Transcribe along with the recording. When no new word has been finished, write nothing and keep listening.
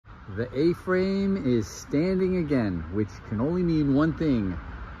The A-frame is standing again, which can only mean one thing.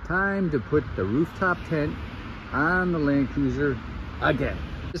 Time to put the rooftop tent on the Land Cruiser again.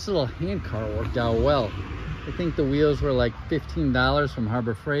 This little hand car worked out well. I think the wheels were like $15 from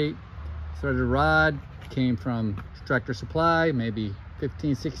Harbor Freight. Threaded rod came from Tractor Supply, maybe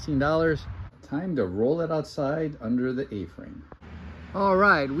 $15, $16. Time to roll it outside under the A-frame. All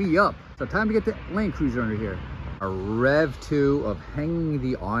right, we up. So time to get the Land Cruiser under here. A Rev 2 of hanging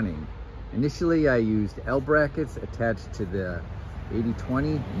the awning. Initially, I used L brackets attached to the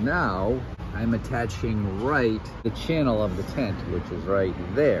 80/20. Now, I'm attaching right the channel of the tent, which is right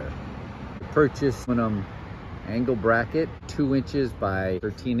there. I purchased aluminum angle bracket, 2 inches by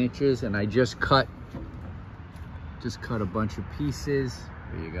 13 inches, and I just cut a bunch of pieces.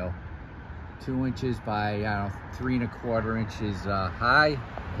 There you go. 2 inches by, I don't know, 3 1/4 inches high,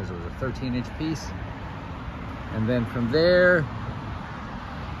 because it was a 13-inch piece. And then from there,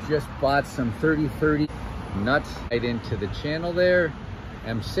 just bought some 30/30 nuts right into the channel there,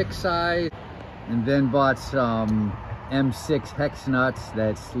 M6 size, and then bought some M6 hex nuts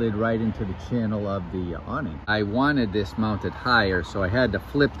that slid right into the channel of the awning. I wanted this mounted higher, so I had to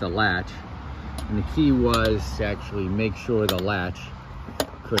flip the latch, and the key was to actually make sure the latch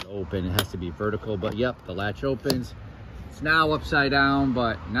could open. It has to be vertical, but yep, the latch opens. It's now upside down,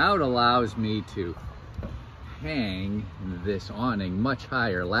 but now it allows me to hang this awning much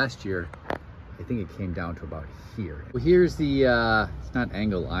higher. Last year, I think it came down to about here. Well, here's the, it's not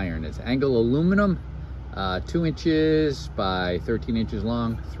angle iron, it's angle aluminum, 2 inches by 13 inches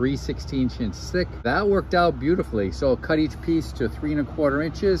long, 3 16-inch thick. That worked out beautifully. So cut each piece to 3 1/4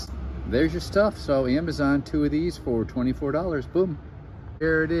 inches. There's your stuff. So Amazon, 2 of these for $24, boom.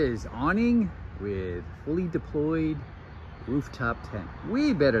 There it is, awning with fully deployed rooftop tent.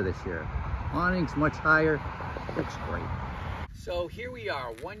 Way better this year. Awning's much higher, looks great. So here we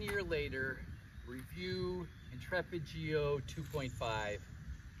are, 1 year later, review Intrepid Geo 2.5.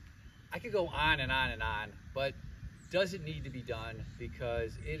 I could go on and on and on, but doesn't need to be done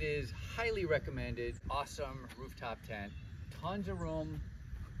because it is highly recommended. Awesome rooftop tent, tons of room.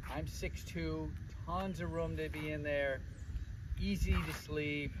 I'm 6'2", tons of room to be in there. Easy to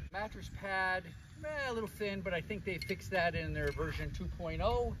sleep. Mattress pad, a little thin, but I think they fixed that in their version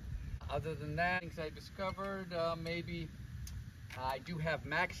 2.0. Other than that, things I discovered, maybe I do have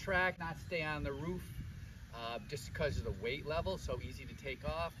max track, not stay on the roof, just because of the weight level, so easy to take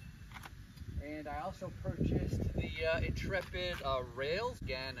off. And I also purchased the Intrepid rails,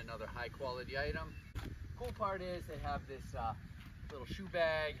 again, another high quality item. Cool part is they have this little shoe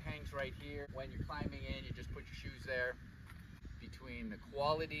bag, hangs right here. When you're climbing in, you just put your shoes there. Between the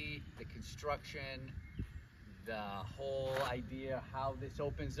quality, the construction, the whole idea how this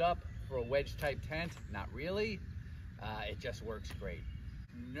opens up for a wedge type tent, not really. It just works great.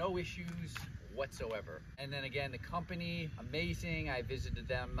 No issues whatsoever. And then again, the company, amazing. I visited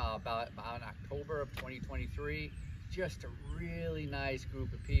them about in October of 2023. Just a really nice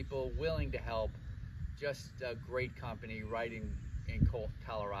group of people willing to help. Just a great company right in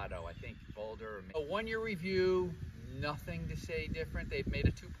Colorado, I think Boulder. A 1 year review, nothing to say different. They've made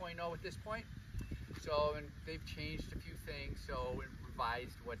a 2.0 at this point. So, and they've changed a few things, so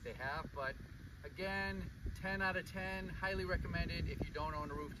revised what they have. But again, 10 out of 10, highly recommended. If you don't own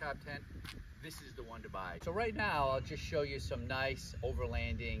a rooftop tent, this is the one to buy. So right now, I'll just show you some nice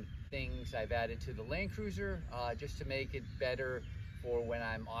overlanding things I've added to the Land Cruiser, just to make it better for when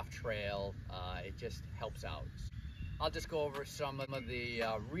I'm off trail. It just helps out. I'll just go over some of the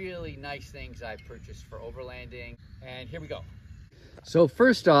really nice things I've purchased for overlanding, and here we go. So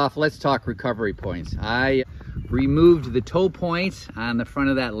first off, let's talk recovery points. I removed the tow points on the front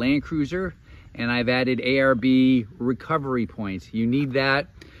of that Land Cruiser, and I've added ARB recovery points. You need that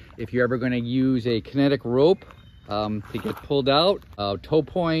if you're ever going to use a kinetic rope to get pulled out. Tow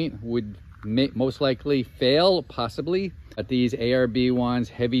point would most likely fail, possibly, but these ARB ones,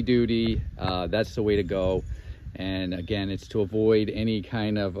 heavy duty, that's the way to go. And again, it's to avoid any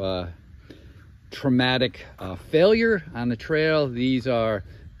kind of traumatic failure on the trail. These are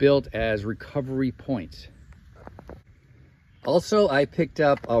built as recovery points. Also, I picked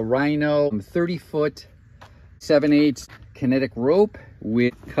up a Rhino 30-foot 7/8 kinetic rope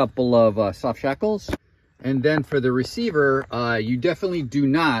with a couple of soft shackles. And then for the receiver, you definitely do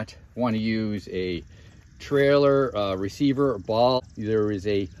not want to use a trailer receiver or ball. There is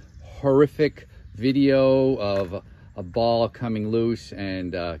a horrific video of a ball coming loose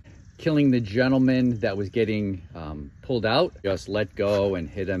and killing the gentleman that was getting pulled out. Just let go and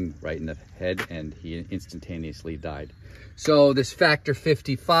hit him right in the head, and he instantaneously died. So this Factor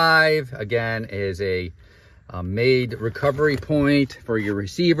 55 again is a made recovery point for your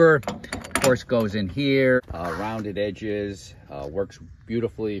receiver. Of course, goes in here. Rounded edges, works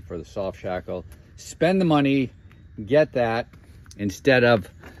beautifully for the soft shackle. Spend the money, get that, instead of,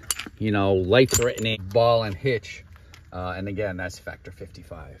 you know, life-threatening ball and hitch. And again, that's factor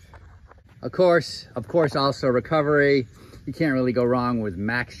 55. Of course, also recovery. You can't really go wrong with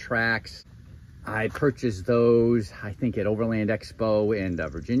Max Tracks. I purchased those, I think, at Overland Expo in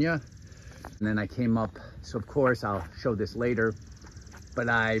Virginia. And then I came up, so of course, I'll show this later, but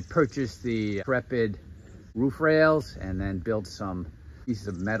I purchased the Intrepid roof rails and then built some pieces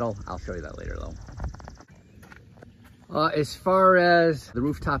of metal. I'll show you that later though. As far as the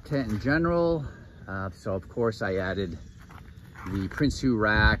rooftop tent in general, so of course I added the Prinsu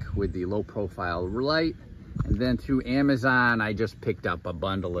rack with the low profile light. And then through Amazon, I just picked up a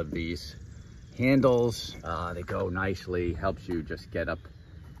bundle of these handles. They go nicely, helps you just get up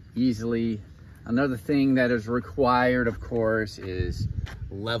easily. Another thing that is required, of course, is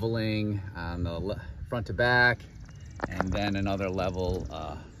leveling on the front to back, and then another level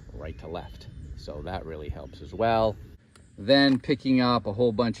right to left. So that really helps as well. Then picking up a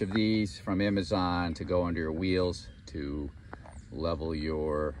whole bunch of these from Amazon to go under your wheels to level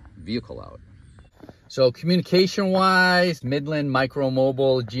your vehicle out. So communication wise, Midland Micro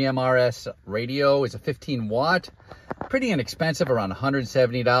Mobile GMRS radio is a 15 watt. Pretty inexpensive, around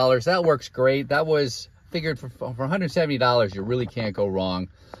 $170. That works great. That was figured for $170, you really can't go wrong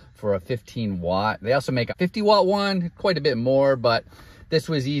for a 15 watt. They also make a 50 watt one, quite a bit more, but this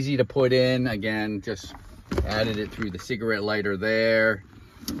was easy to put in. Again, just added it through the cigarette lighter there,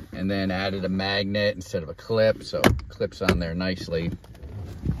 and then added a magnet instead of a clip, so it clips on there nicely.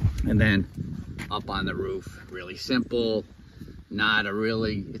 And then up on the roof, really simple. Not a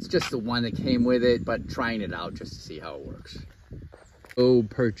really, it's just the one that came with it, but trying it out just to see how it works. So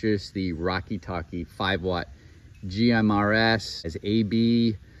purchased the Rocky Talkie 5 watt GMRS as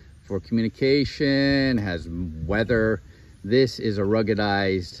AB for communication, has weather. This is a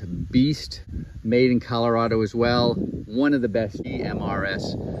ruggedized beast, made in Colorado as well. One of the best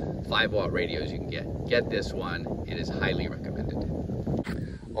GMRS 5 watt radios you can get. Get this one, it is highly recommended.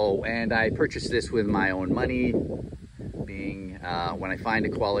 Oh, and I purchased this with my own money. Being when I find a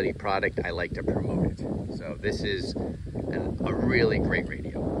quality product, I like to promote it. So this is a really great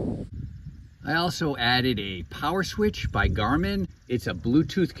radio. I also added a power switch by Garmin. It's a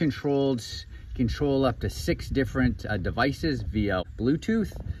Bluetooth controlled, control up to 6 different devices via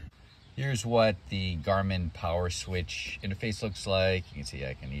Bluetooth. Here's what the Garmin power switch interface looks like. You can see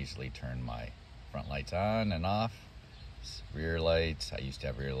I can easily turn my front lights on and off. Rear lights, I used to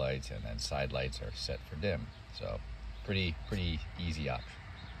have rear lights, and then side lights are set for dim. So pretty easy option.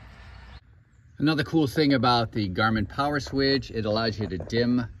 Another cool thing about the Garmin power switch, it allows you to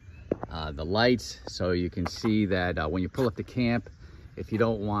dim the lights, so you can see that when you pull up the camp, if you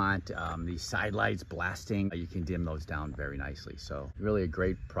don't want these side lights blasting, you can dim those down very nicely. So really a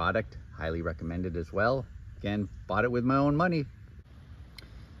great product, highly recommended as well. Again, bought it with my own money.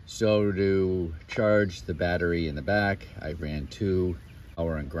 So to charge the battery in the back, I ran 2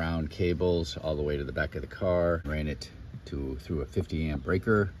 power and ground cables all the way to the back of the car. Ran it through a 50 amp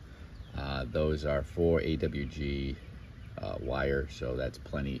breaker. Those are 4 AWG wire, so that's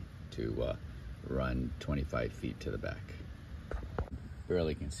plenty to run 25 feet to the back.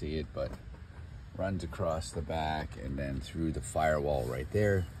 Barely can see it, but runs across the back and then through the firewall right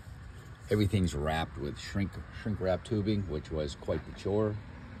there. Everything's wrapped with shrink wrap tubing, which was quite the chore.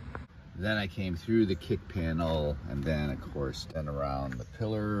 Then I came through the kick panel, and then of course then around the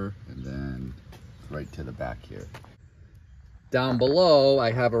pillar, and then right to the back here. Down below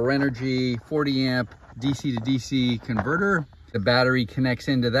I have a Renogy 40 amp DC to DC converter. The battery connects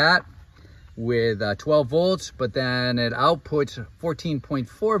into that with 12 volts, but then it outputs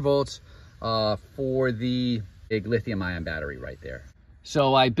 14.4 volts for the big lithium ion battery right there.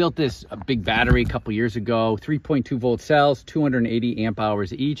 So I built this big battery a couple years ago, 3.2 volt cells, 280 amp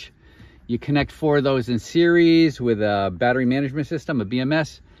hours each. You connect 4 of those in series with a battery management system, a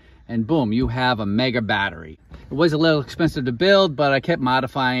BMS, and boom, you have a mega battery. It was a little expensive to build, but I kept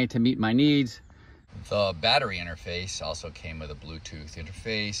modifying it to meet my needs. The battery interface also came with a Bluetooth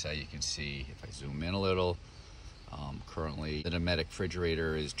interface. You can see if I zoom in a little, currently the Dometic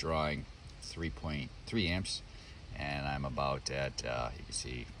refrigerator is drawing 3.3 amps, and I'm about at, you can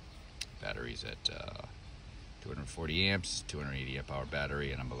see batteries at 240 amps, 280 amp hour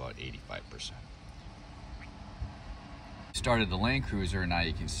battery, and I'm about 85%. Started the Land Cruiser, now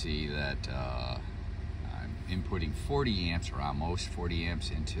you can see that I'm inputting 40 amps, or almost 40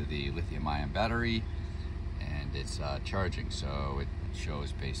 amps into the lithium ion battery, and it's charging. So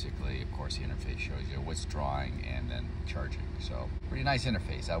shows basically, of course, the interface shows you what's drawing and then charging. So pretty nice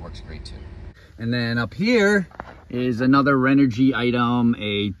interface. That works great too. And then up here is another Renogy item,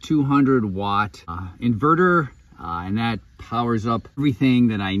 a 200 watt inverter, and that powers up everything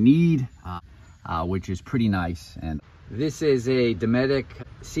that I need, which is pretty nice. And this is a Dometic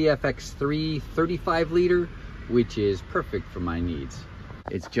CFX3 35 liter, which is perfect for my needs.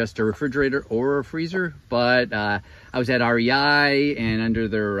 It's just a refrigerator or a freezer, but I was at REI, and under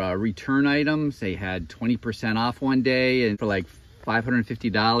their return items, they had 20% off one day, and for like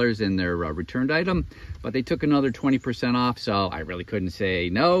 $550 in their returned item, but they took another 20% off, so I really couldn't say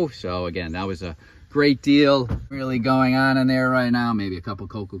no. So again, that was a great deal. Really going on in there right now. Maybe a couple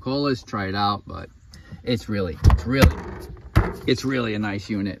Coca-Colas, try it out, but it's really a nice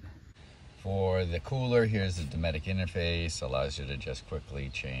unit. For the cooler, here's the Dometic interface. Allows you to just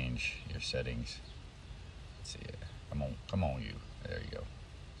quickly change your settings. Let's see, come on you. There you go.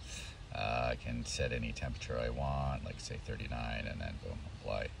 I can set any temperature I want, like say 39, and then boom,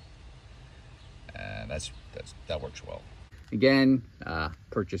 apply. And that works well. Again,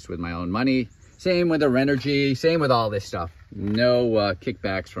 purchased with my own money. Same with the Renogy, same with all this stuff. No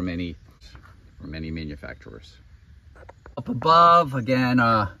kickbacks from any manufacturers. Up above, again,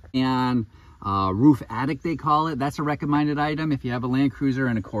 and roof attic, they call it. That's a recommended item if you have a Land Cruiser.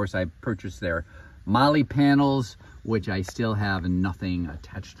 And of course, I purchased their Molly panels, which I still have nothing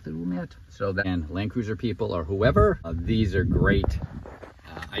attached to them yet. So then, Land Cruiser people or whoever, these are great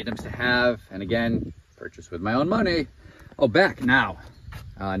items to have. And again, purchased with my own money. Oh, back now.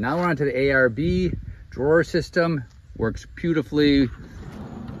 Now we're on to the ARB drawer system. Works beautifully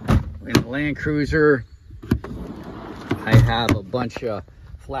in a Land Cruiser. I have a bunch of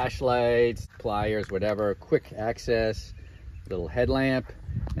flashlights, pliers, whatever, quick access, little headlamp,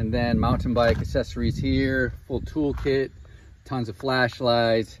 and then mountain bike accessories here, full toolkit, tons of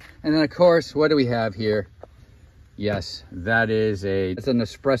flashlights. And then of course, what do we have here? Yes, it's an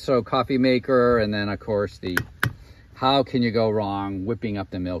espresso coffee maker. And then of course how can you go wrong? Whipping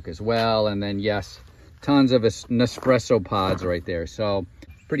up the milk as well. And then yes, tons of Nespresso pods right there. So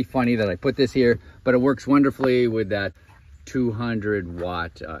pretty funny that I put this here, but it works wonderfully with that 200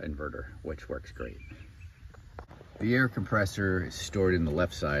 watt inverter, which works great. The air compressor is stored in the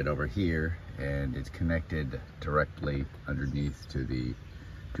left side over here, and it's connected directly underneath to the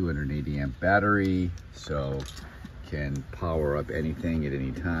 280 amp battery, so can power up anything at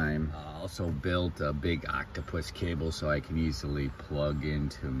any time. I also built a big octopus cable so I can easily plug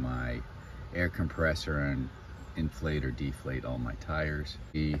into my air compressor and inflate or deflate all my tires.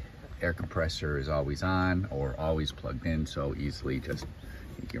 The air compressor is always on or always plugged in, so easily just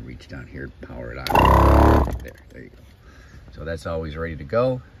you can reach down here, power it on. There you go. So that's always ready to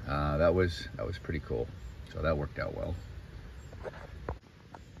go. That was pretty cool. So that worked out well.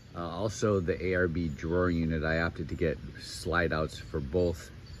 Also, the ARB drawer unit, I opted to get slide outs for both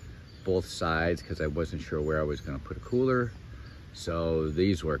sides because I wasn't sure where I was going to put a cooler. So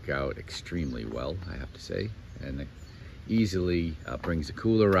these work out extremely well, I have to say, and it easily brings the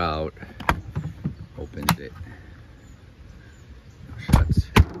cooler out, opens it, shuts,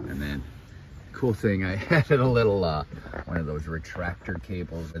 and then cool thing, I added a little one of those retractor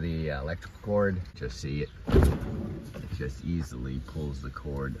cables for the electrical cord. Just see it just easily pulls the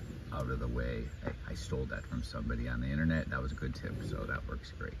cord out of the way. I stole that from somebody on the internet. That was a good tip, so that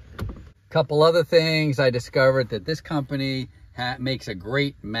works great. Couple other things I discovered, that this company makes a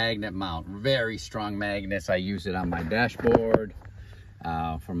great magnet mount, very strong magnets. I use it on my dashboard,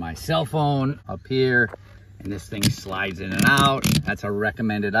 for my cell phone up here, and this thing slides in and out. That's a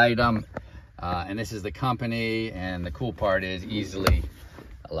recommended item, and this is the company, and the cool part is easily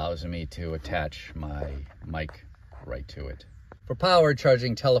allows me to attach my mic right to it for power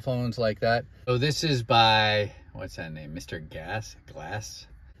charging telephones like that. So this is by, what's that name, Mr. Glass.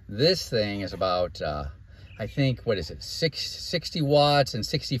 This thing is about I think, what is it, 60 watts and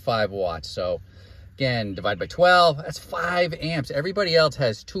 65 watts. So again, divide by 12, that's 5 amps. Everybody else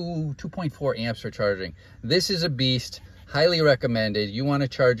has 2.4 amps for charging. This is a beast, highly recommended. You want to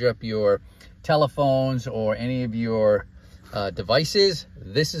charge up your telephones or any of your devices,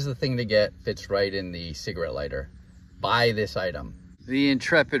 this is the thing to get. Fits right in the cigarette lighter. Buy this item. The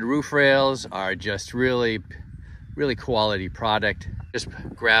Intrepid roof rails are just really quality product. Just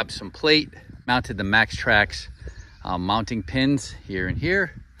grabbed some plate, mounted the MaxTrax mounting pins here and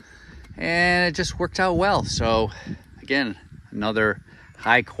here, and it just worked out well. So again, another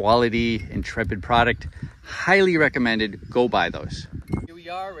high quality Intrepid product, highly recommended. Go buy those. Here we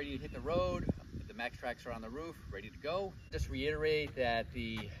are, ready to hit the road. The MaxTrax are on the roof, ready to go. Just reiterate that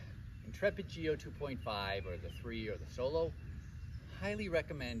the Intrepid Geo 2.5 or the 3 or the Solo, highly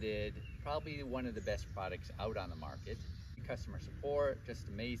recommended, probably one of the best products out on the market. Customer support, just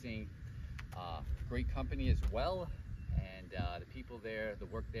amazing. Great company as well, and the people there, the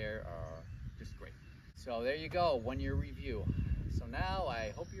work there are just great. So there you go, 1 year review. So now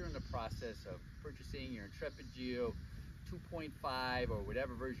I hope you're in the process of purchasing your Intrepid Geo 2.5 or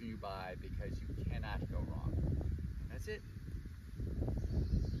whatever version you buy, because you cannot go wrong. That's it.